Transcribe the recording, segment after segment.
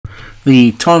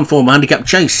The Timeform Handicap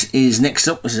Chase is next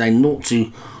up. This is a 0 to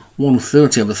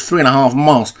 130 over 3.5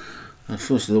 miles. The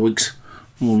first of the week's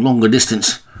more longer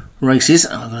distance races.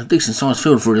 And I've got a decent sized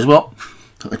field for it as well.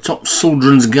 At the top,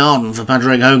 Saldren's Garden for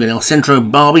Padraig Hogan, El Centro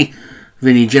Barbie,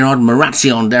 Vinnie Gerard,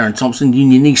 Marazzion, Darren Thompson,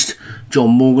 Union East,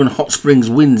 John Morgan, Hot Springs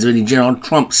Wins, Vinnie Gerard,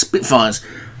 Trump, Spitfires,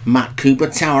 Matt Cooper,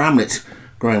 Tower Hamlets,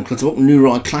 Graham Clutterbuck, New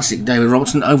Ride Classic, David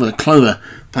Robertson, Over the Clover,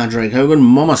 Padraig Hogan,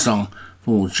 Mama Song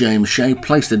for James Shea,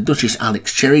 Place the Duchess,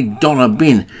 Alex Cherry, Donna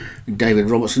Bin, David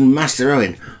Robertson, Master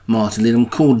Owen, Martin Lidham,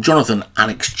 Called Jonathan,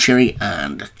 Alex Cherry,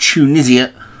 and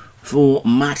Tunisia for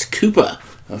Matt Cooper.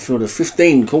 A field of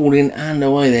 15 called in and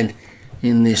away then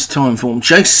in this Timeform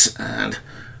Chase, and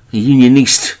the Union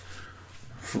East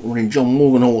running John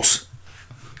Morgan horse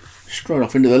straight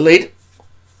off into the lead.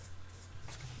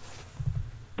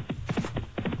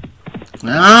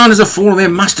 Ah, there's a fall there.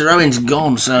 Master Owen's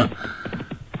gone, so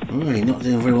really not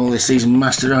doing very well this season.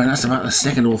 Master Owen, that's about the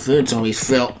second or third time he's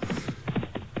felt,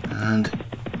 and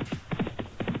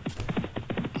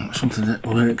not something that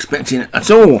we weren't expecting at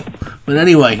all. But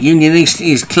anyway, Union East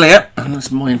is clear, and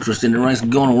that's my interest in the race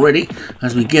gone already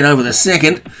as we get over the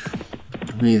second,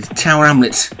 with Tower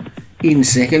Hamlets in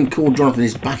second. Called Jonathan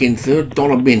is back in third.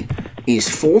 Dollar Bin is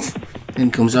fourth. Then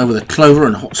comes Over the Clover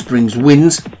and Hot Springs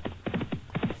Wins.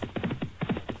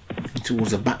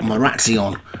 Towards the back,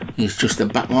 Marazzion is just the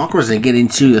back marker as they get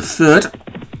into the third,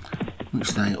 which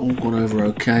they all got over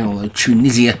okay, although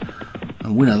Tunisia,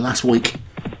 a winner last week,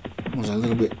 was a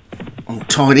little bit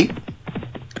untidy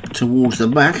towards the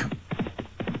back.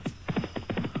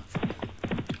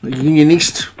 The Union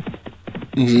East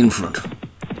is in front,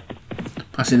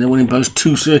 passing the winning post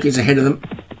 2 circuits ahead of them.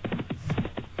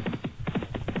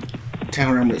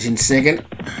 Tower Hamlets in second,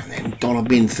 and then Dollar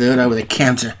Bin third. Over the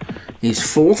Counter is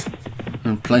fourth,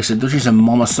 and Place the Duchess and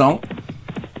Mama Song.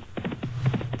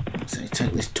 So they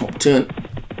take this top turn,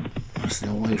 that's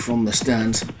away from the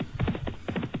stands.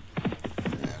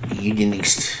 The Union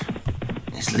East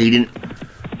is leading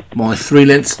by 3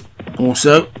 lengths or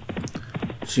so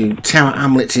to Tower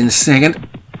Hamlets in second.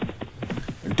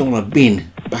 Dollar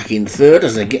Bin back in third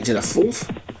as they get to the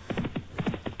fourth.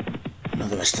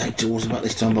 Another mistake towards the back,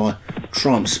 this time by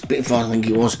Triumph Spitfire, I think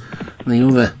it was, the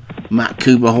other Matt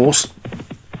Cooper horse.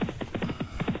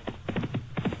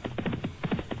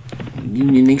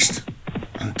 Union East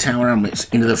and Tower Hamlets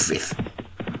into the fifth.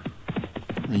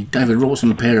 The David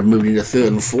Robertson pair have moved into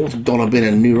third and fourth. Dollar Bin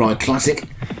and New Ride Classic.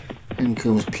 Then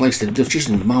comes Place the Duchess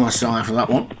and Mama Song after that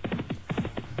one.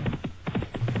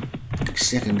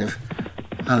 Second of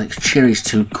Alex Cherry's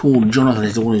two. Called Jonathan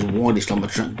is all his widest on the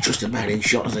track, just about in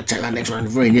shot as they take that next one, and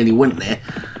very nearly went there.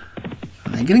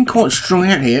 And they're getting quite strong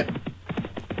out here.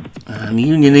 And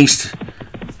Union East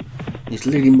is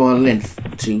leading by a length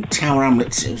to Tower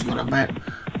Hamlets, who's got about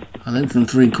a length and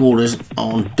 3/4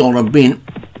 on Dollar Bin.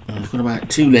 Who's got about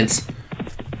 2 lengths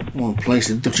on Place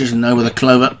the Duchess and Over the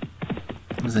Clover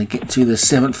as they get to the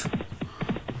 7th,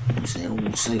 which they're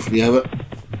all safely over.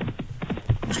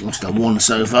 Just lost a 1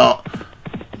 so far.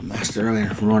 Master Owen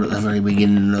right at the very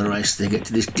beginning of the race. They get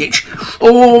to this ditch.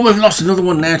 Oh, we've lost another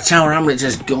one now. Tower Hamlets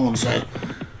has gone, so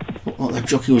looked like the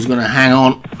jockey was going to hang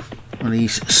on, and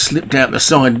he's slipped out the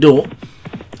side door,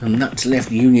 and that's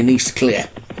left Union East clear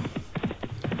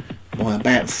by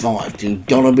about 5 to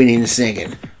Dollar Bin in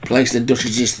second. Place the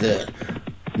Duchess is third.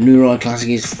 New Ride Classic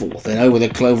is fourth. Then Over the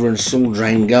Clover and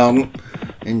Saldren's Garden.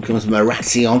 Then comes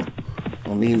Marazzion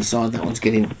on the inside. That one's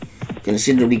getting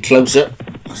considerably closer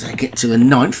as they get to the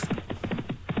 9th.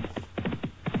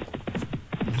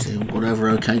 So got over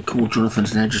okay. Called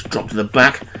Jonathan's now just dropped to the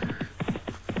back.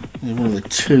 There's one of the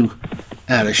two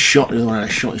out of shot. The other one out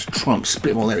of shot is Trump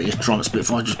Spitfire. There he is, Trump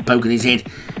Spitfire, just poking his head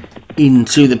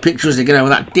into the picture as they get over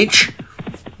that ditch,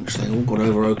 which they all got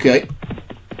over okay.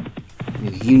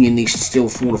 With Union East still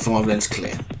 4 to 5 lengths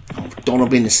clear. Dollar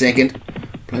Bin second.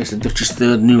 Place the Duchess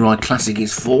third. New Ride Classic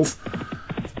is fourth.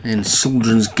 Then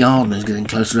Saldren's Garden is getting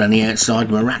closer around the outside.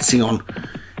 Marazzion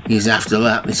is after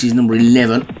that. This is number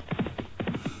 11.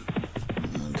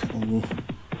 And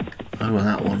over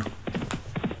that one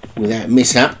without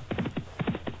mishap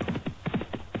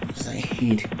as they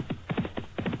head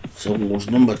towards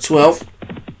number 12.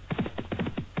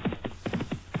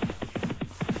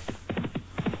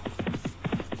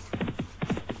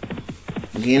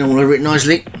 Again, all over it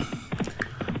nicely.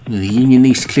 With the Union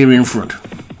East clear in front.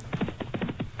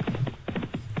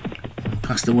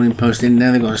 Past the winning post in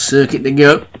now, they've got a circuit to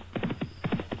go.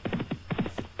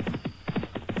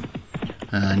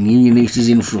 And Union East is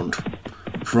in front.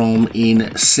 From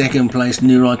in second place,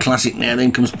 New Ride Classic now.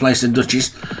 Then comes Place the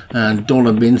Duchess and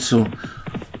Dollar Bin. So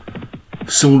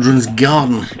Saldren's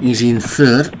Garden is in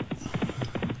third.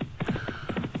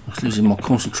 losing my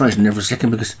concentration there for a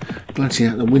second because glancing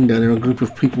out the window there are a group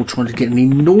of people trying to get an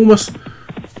enormous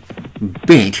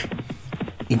bed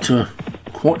into a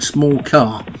quite small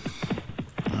car.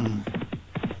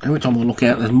 Every time I look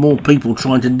out there's more people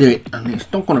trying to do it and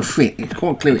it's not going to fit. It's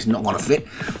quite clear it's not going to fit.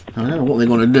 I don't know what they're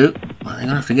going to do. They're going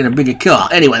to have to get a bigger car.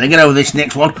 Anyway, they get over this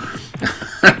next one.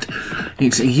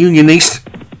 It's a Unionist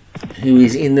who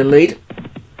is in the lead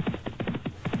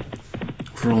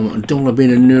from Dollar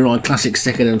Bin and Neuron Classic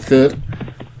second and third.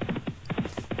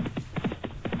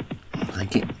 They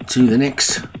get to the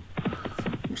next,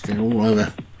 which they're all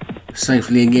over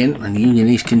safely again, and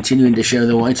Unionist continuing to show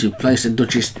the way to place the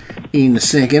Duchess in the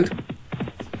second.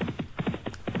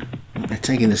 They're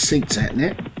taking the seats out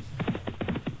now.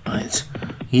 It's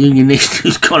Unionist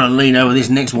who's got a lead over this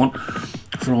next one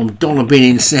from Dollar Bin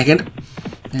in second.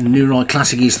 Then Neuron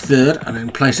Classic is third, and then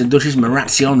Place the Duchess,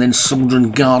 Maration, then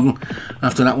Soldran Garden.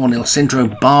 After that one, El Centro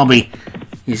Barbie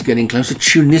is getting closer.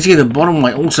 Tunisia, the bottom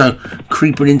weight, also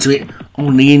creeping into it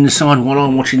on the inside while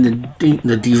I'm watching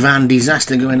the Divan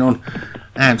disaster going on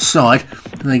outside.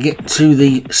 They get to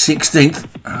the 16th,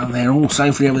 and they're all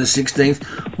safely over the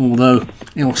 16th, although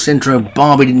El Centro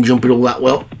Barbie didn't jump it all that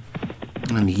well.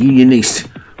 And Unionist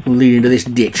will lead into this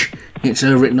ditch. Gets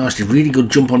over it nicely. Really good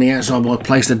jump on the outside by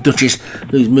Place the Duchess,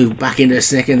 who's moved back into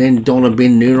second. Then Dollar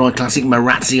Bin, Neuron Classic,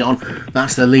 Maration.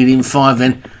 That's the leading five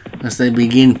then as they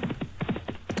begin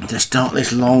to start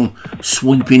this long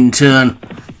sweeping turn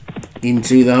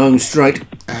into the home straight.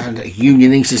 And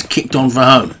Unionist has kicked on for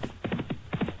home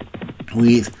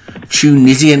with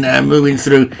Tunisia now moving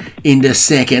through into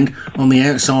second. On the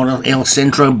outside of El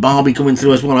Centro Barbie coming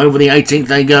through as well. Over the 18th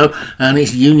they go, and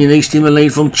it's Unionist in the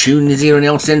lead from Tunisia and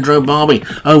El Centro Barbie.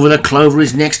 Over the Clover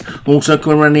is next, also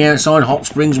coming around the outside. Hot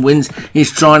Springs Wins is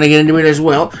trying to get into it as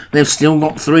well. They've still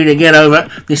got three to get over.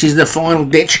 This is the final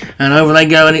ditch, and over they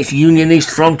go, and it's Unionist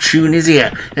from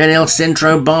Tunisia. Then El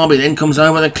Centro Barbie then comes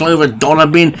over the Clover. Dollar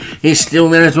Bin is still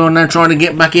there as well now, trying to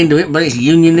get back into it, but it's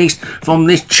Unionist from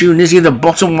this Tunisia, the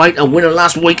bottom weight, a winner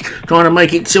last week, trying to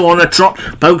make it two on the trot.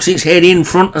 Pokes its head in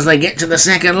front as they get to the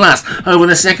second last. Over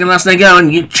the second last they go,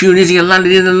 and Tunisia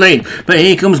landed in the lead. But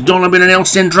here comes Dollar Bin and El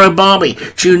Centro Barbie.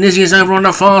 Tunisia's over on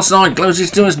the far side.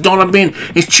 Closest to us, Dollar Bin.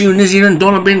 It's Tunisia and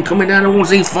Dollar Bin coming down towards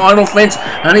the final fence.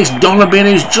 And it's Dollar Bin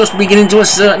who's just beginning to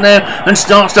assert now and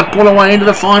starts to pull away into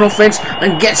the final fence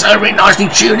and gets over it nicely.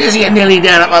 Tunisia nearly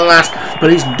down at the last.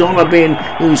 But it's Dollar Bin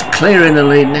who's clearing the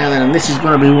lead now then. And this is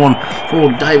going to be one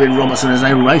for David Robertson as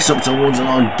they race up towards the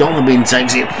line. Dollar Bin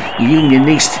takes it.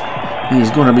 Unionist is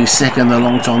going to be second, the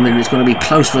long time leader. It's going to be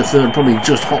close for third, probably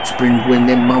just Hot Spring Win,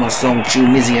 then Mama Song,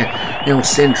 Tunisia, El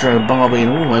Centro Barbie,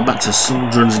 and all the way back to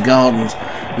Soldran's Gardens,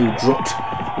 who dropped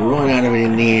right out of it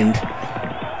in the end.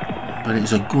 But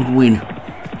it's a good win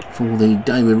for the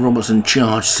David Robertson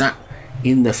charge. Sat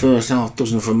in the first half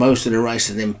dozen for most of the race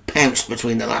and then pounced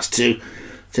between the last two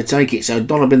to take it. So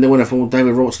Dollar Bin the winner for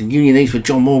David Robertson. Unionist for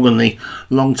John Morgan, the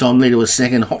long time leader, was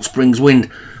second. Hot Springs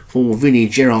Wind for Vinnie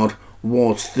Gerard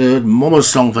was third. Mama's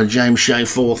Song for James Shea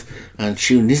fourth, and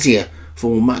Tunisia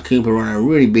for Matt Cooper on a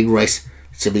really big race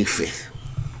to be fifth.